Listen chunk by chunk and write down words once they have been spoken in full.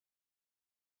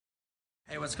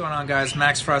Hey, what's going on, guys?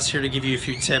 Max Frost here to give you a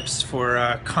few tips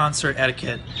for concert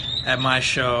etiquette at my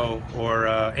show or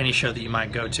any show that you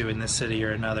might go to in this city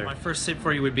or another. My first tip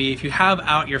for you would be, if you have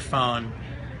out your phone,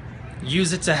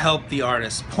 use it to help the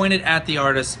artist. Point it at the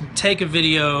artist, take a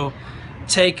video,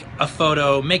 take a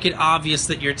photo, make it obvious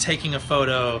that you're taking a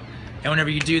photo, and whenever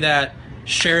you do that,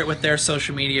 share it with their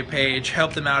social media page,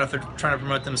 help them out if they're trying to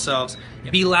promote themselves.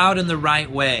 Be loud in the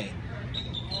right way.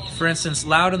 For instance,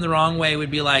 loud in the wrong way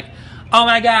would be like, "Oh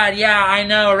my God, yeah, I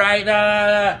know,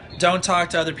 right? Don't talk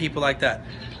to other people like that.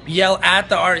 Yell at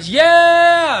the artist,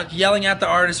 yeah! Yelling at the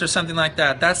artist or something like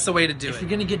that. That's the way to do it. If you're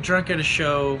gonna get drunk at a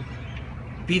show,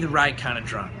 be the right kind of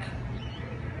drunk.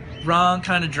 Wrong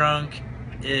kind of drunk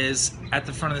is at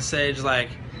the front of the stage like,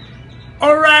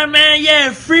 "All right, man,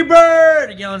 yeah, free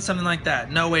bird!" Yelling something like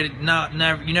that. No way to,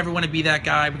 never. You never want to be that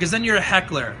guy, because then you're a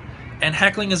heckler. And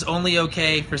heckling is only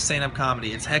okay for stand-up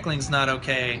comedy. Heckling's not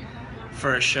okay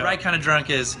for a show. The right kind of drunk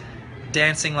is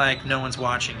dancing like no one's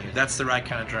watching you. That's the right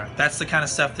kind of drunk. That's the kind of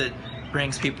stuff that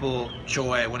brings people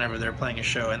joy whenever they're playing a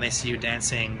show and they see you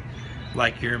dancing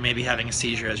like you're maybe having a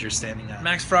seizure as you're standing up.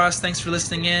 Max Frost, thanks for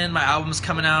listening in. My album's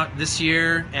coming out this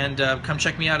year, and come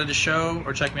check me out at a show,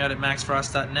 or check me out at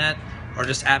maxfrost.net, or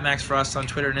just at maxfrost on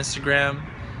Twitter and Instagram.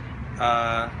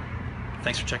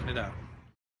 Thanks for checking it out.